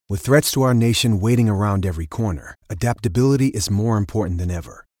With threats to our nation waiting around every corner, adaptability is more important than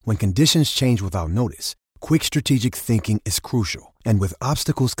ever. When conditions change without notice, quick strategic thinking is crucial. And with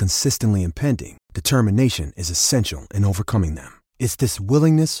obstacles consistently impending, determination is essential in overcoming them. It's this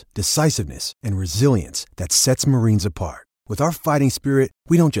willingness, decisiveness, and resilience that sets Marines apart. With our fighting spirit,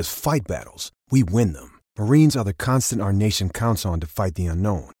 we don't just fight battles, we win them. Marines are the constant our nation counts on to fight the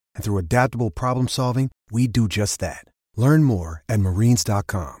unknown. And through adaptable problem solving, we do just that. Learn more at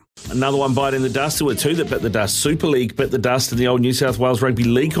marines.com. Another one biting the dust. There were two that bit the dust. Super League bit the dust and the old New South Wales Rugby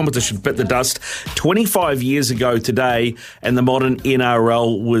League competition bit the dust 25 years ago today, and the modern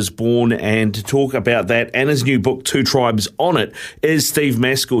NRL was born. And to talk about that and his new book, Two Tribes on It, is Steve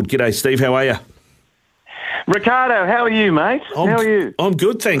Mascord. G'day, Steve. How are you? Ricardo, how are you, mate? How are you? I'm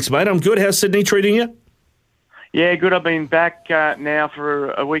good, thanks, mate. I'm good. How's Sydney treating you? Yeah, good. I've been back now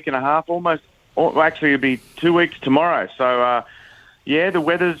for a week and a half, almost. Actually, it'll be 2 weeks tomorrow. So, yeah, the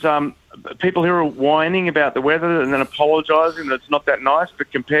weather's... people here are whining about the weather and then apologising that it's not that nice,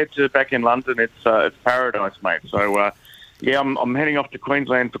 but compared to back in London, it's paradise, mate. So, yeah, I'm heading off to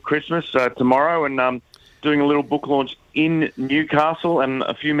Queensland for Christmas tomorrow, and doing a little book launch in Newcastle, and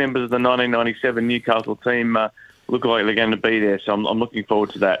a few members of the 1997 Newcastle team look like they're going to be there, so I'm looking forward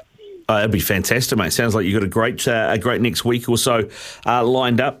to that. It'd be fantastic, mate. Sounds like you've got a great next week or so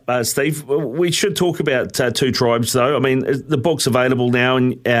lined up, Steve. We should talk about Two Tribes, though. I mean, the book's available now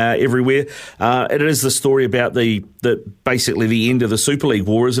and everywhere. It is the story about basically the end of the Super League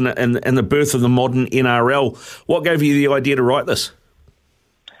war, isn't it, and the birth of the modern NRL. What gave you the idea to write this?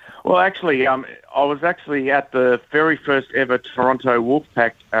 Well, actually, I was actually at the very first ever Toronto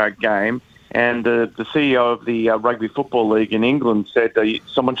Wolfpack game. And the CEO of the Rugby Football League in England said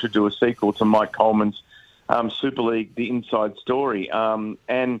someone should do a sequel to Mike Coleman's Super League, The Inside Story.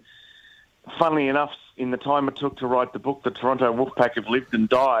 And funnily enough, in the time it took to write the book, the Toronto Wolfpack have lived and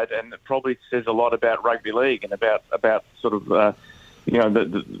died, and it probably says a lot about rugby league and about sort of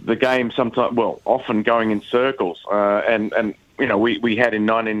the game sometimes, well, often going in circles. And you know, we had in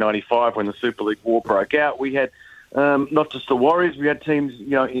 1995 when the Super League war broke out, we had not just the Warriors, we had teams, you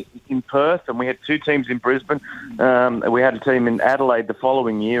know, in Perth, and we had two teams in Brisbane. And we had a team in Adelaide the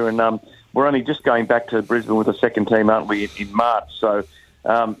following year, and we're only just going back to Brisbane with a second team, aren't we, in March? So,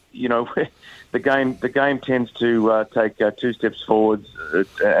 you know, the game tends to take two steps forwards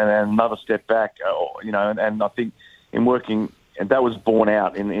and another step back, you know, and I think in working, and that was borne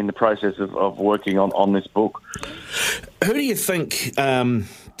out in the process of working on this book. Who do you think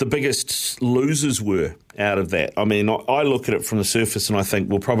the biggest losers were out of that? I mean, I look at it from the surface and I think,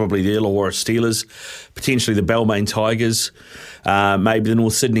 well, probably the Illawarra Steelers, potentially the Balmain Tigers, maybe the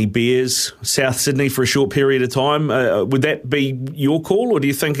North Sydney Bears, South Sydney for a short period of time. Would that be your call, or do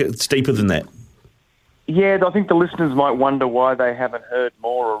you think it's deeper than that? Yeah, I think the listeners might wonder why they haven't heard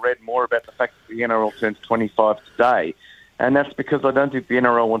more or read more about the fact that the NRL turns 25 today. And that's because I don't think the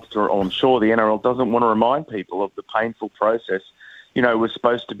NRL wants to, or I'm sure the NRL doesn't want to remind people of the painful process. You know, it was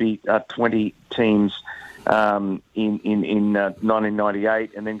supposed to be 20 teams in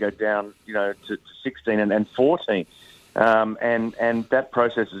 1998 and then go down, you know, to 16 and 14. And that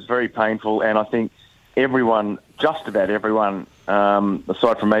process is very painful. And I think everyone, just about everyone,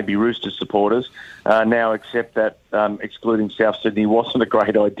 aside from maybe Roosters supporters, now accept that excluding South Sydney wasn't a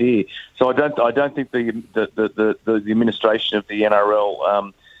great idea. So I don't think the administration of the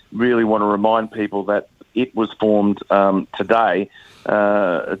NRL really want to remind people that it was formed today,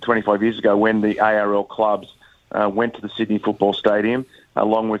 25 years ago, when the ARL clubs went to the Sydney Football Stadium,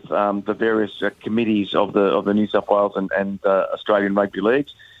 along with the various committees of the New South Wales and Australian Rugby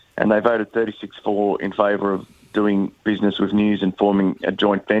Leagues, and they voted 36-4 in favour of doing business with News and forming a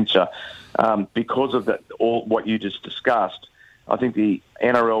joint venture. Because of that, all what you just discussed, I think the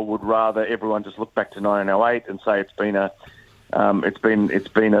NRL would rather everyone just look back to 1908 and say it's been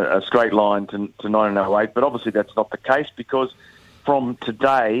a straight line to 1908. But obviously that's not the case, because from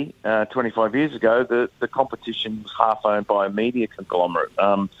today, 25 years ago, the competition was half owned by a media conglomerate.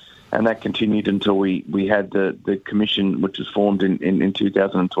 And that continued until we had the commission, which was formed in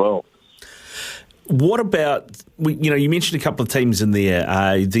 2012. What about, you mentioned a couple of teams in there,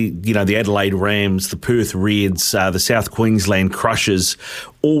 the Adelaide Rams, the Perth Reds, the South Queensland Crushers,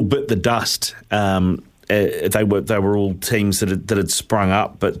 all bit the dust. They were all teams that had sprung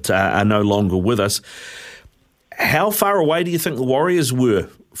up but are no longer with us. How far away do you think the Warriors were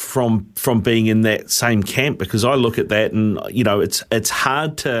from being in that same camp? Because I look at that and it's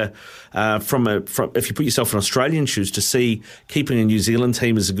hard to from if you put yourself in Australian shoes, to see keeping a New Zealand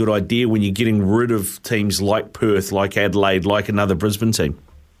team is a good idea when you're getting rid of teams like Perth, like Adelaide, like another Brisbane team.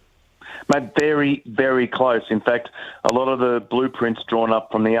 Mate, very, very close. In fact, a lot of the blueprints drawn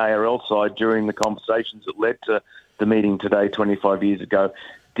up from the ARL side during the conversations that led to the meeting today 25 years ago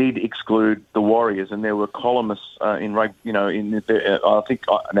did exclude the Warriors, and there were columnists I think,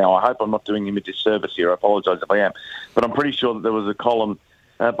 now I hope I'm not doing him a disservice here, I apologise if I am, but I'm pretty sure that there was a column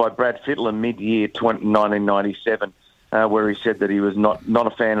by Brad Fittler mid-year 1997 where he said that he was not a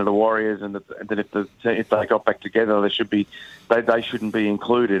fan of the Warriors, and that if they got back together, they shouldn't be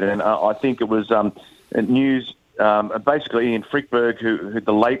included. And I think it was news. Basically, Ian Frickberg, who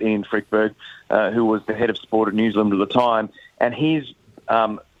the late Ian Frickberg, who was the head of sport at News Limited at the time, and his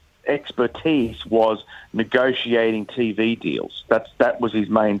expertise was negotiating TV deals. That was his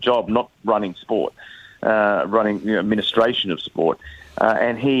main job, not running sport, running administration of sport.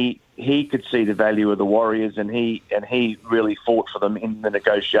 And he could see the value of the Warriors, and he really fought for them in the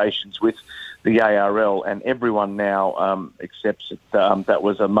negotiations with the ARL, and everyone now accepts that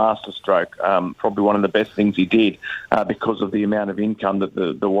was a masterstroke, probably one of the best things he did because of the amount of income that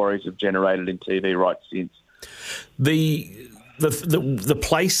the Warriors have generated in TV rights since. The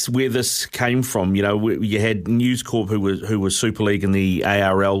place where this came from, you had News Corp, who was Super League, and the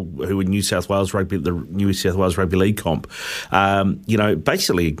ARL, who were New South Wales Rugby, the New South Wales Rugby League comp.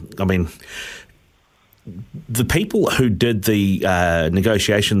 Basically, I mean, the people who did the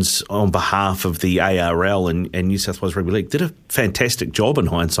negotiations on behalf of the ARL and New South Wales Rugby League did a fantastic job in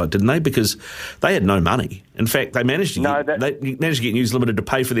hindsight, didn't they? Because they had no money. In fact, they managed to get News Limited to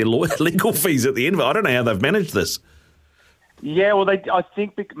pay for their legal fees at the end of it. I don't know how they've managed this. Yeah, well, I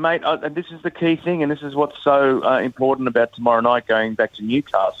think, mate, and this is the key thing, and this is what's so important about tomorrow night going back to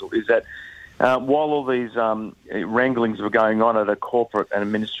Newcastle, is that while all these wranglings were going on at a corporate and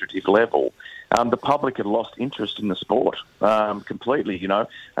administrative level, the public had lost interest in the sport completely,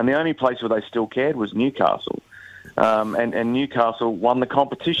 and the only place where they still cared was Newcastle. And Newcastle won the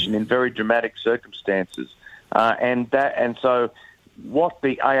competition in very dramatic circumstances. And so what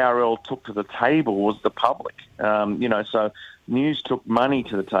the ARL took to the table was the public. So News took money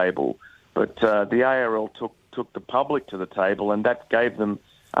to the table, but the ARL took the public to the table, and that gave them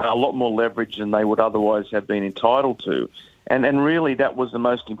a lot more leverage than they would otherwise have been entitled to. And really that was the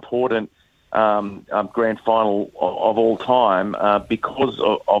most important grand final of all time because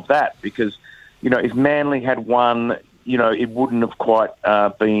of that. Because, if Manly had won, it wouldn't have quite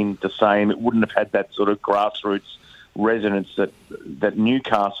been the same. It wouldn't have had that sort of grassroots resonance that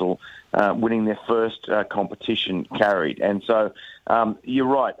Newcastle winning their first competition carried. And so you're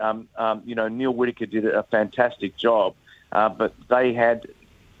right. Neil Whittaker did a fantastic job, but they had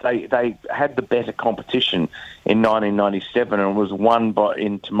the better competition in 1997, and was won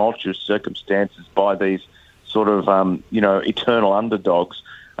in tumultuous circumstances by these sort of eternal underdogs,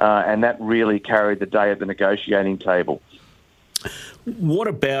 and that really carried the day at the negotiating table. What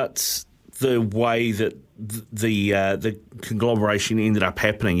about the way that the conglomeration ended up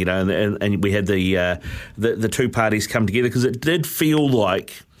happening, and we had the two parties come together? Because it did feel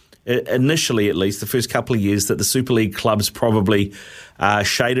like, initially at least, the first couple of years, that the Super League clubs probably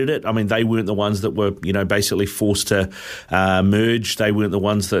shaded it. I mean, they weren't the ones that were, basically forced to merge. They weren't the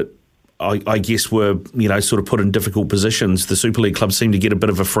ones that, I guess, were, sort of put in difficult positions. The Super League clubs seemed to get a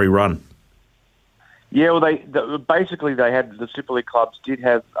bit of a free run. Yeah, well, basically the Super League clubs did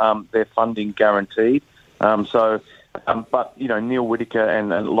have their funding guaranteed. But Neil Whittaker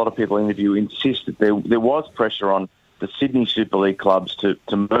and a lot of people interview insist that there was pressure on the Sydney Super League clubs to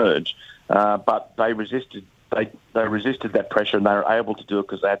merge, but they resisted. They resisted that pressure, and they were able to do it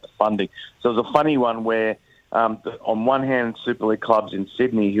because they had the funding. So it was a funny one where, on one hand, Super League clubs in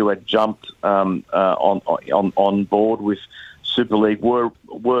Sydney who had jumped on board with Super League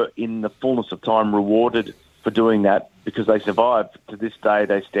were in the fullness of time rewarded for doing that because they survived. To this day,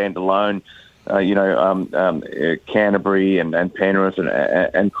 they stand alone. Canterbury and Penrith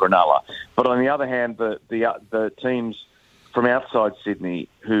and Cronulla. But on the other hand, the teams from outside Sydney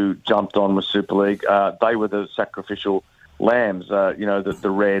who jumped on with Super League, they were the sacrificial lambs. The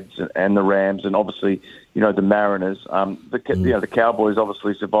Reds and the Rams, and obviously the Mariners. The Cowboys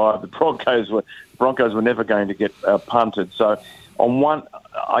obviously survived. The Broncos were never going to get punted. So on one,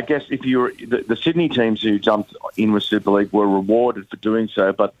 I guess if the Sydney teams who jumped in with Super League were rewarded for doing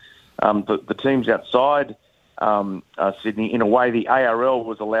so, but the teams outside Sydney, in a way, the ARL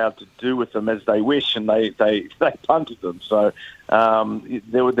was allowed to do with them as they wish, and they punted them. So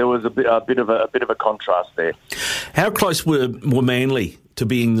there was a bit of a contrast there. How close were Manly to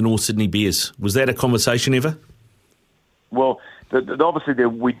being the North Sydney Bears? Was that a conversation ever? Well, obviously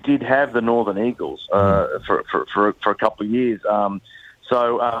we did have the Northern Eagles for a couple of years.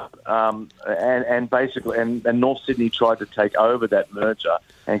 So, and basically, and North Sydney tried to take over that merger,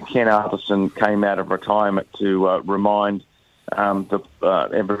 and Ken Arthurson came out of retirement to remind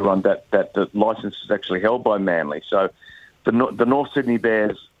everyone that the licence is actually held by Manly. So, the North Sydney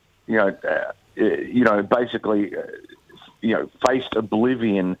Bears, basically, faced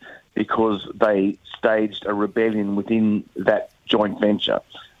oblivion because they staged a rebellion within that joint venture.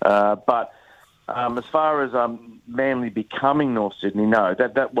 But as far as Manly becoming North Sydney, no,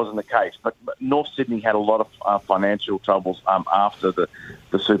 that wasn't the case. But North Sydney had a lot of financial troubles after the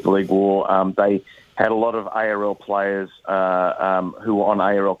Super League war. They had a lot of ARL players who were on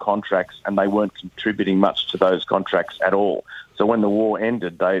ARL contracts, and they weren't contributing much to those contracts at all. So when the war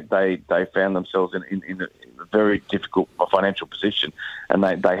ended, they found themselves in a very difficult financial position, and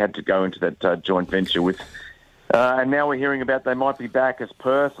they had to go into that joint venture with. And now we're hearing about they might be back as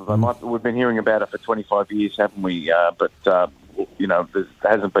Perth. We've been hearing about it for 25 years, haven't we? But there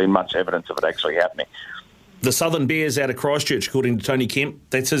hasn't been much evidence of it actually happening. The Southern Bears out of Christchurch, according to Tony Kemp.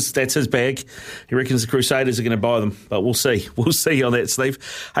 That's his bag. He reckons the Crusaders are going to buy them, but we'll see. We'll see on that, Steve.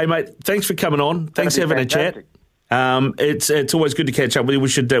 Hey, mate, thanks for coming on. Thanks for having a chat. It's always good to catch up with you. We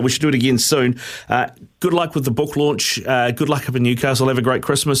should do it again soon. Good luck with the book launch. Good luck up in Newcastle. Have a great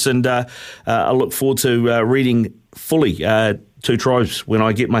Christmas, and I look forward to reading fully Two Tribes when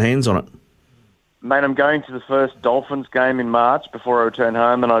I get my hands on it. Mate, I'm going to the first Dolphins game in March before I return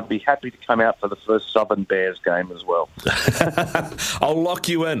home, and I'd be happy to come out for the first Southern Bears game as well. I'll lock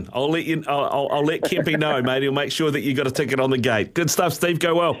you in. I'll let Kempy know, mate. He'll make sure that you got a ticket on the gate. Good stuff, Steve.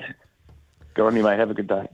 Go well. Go on you, mate. Have a good day.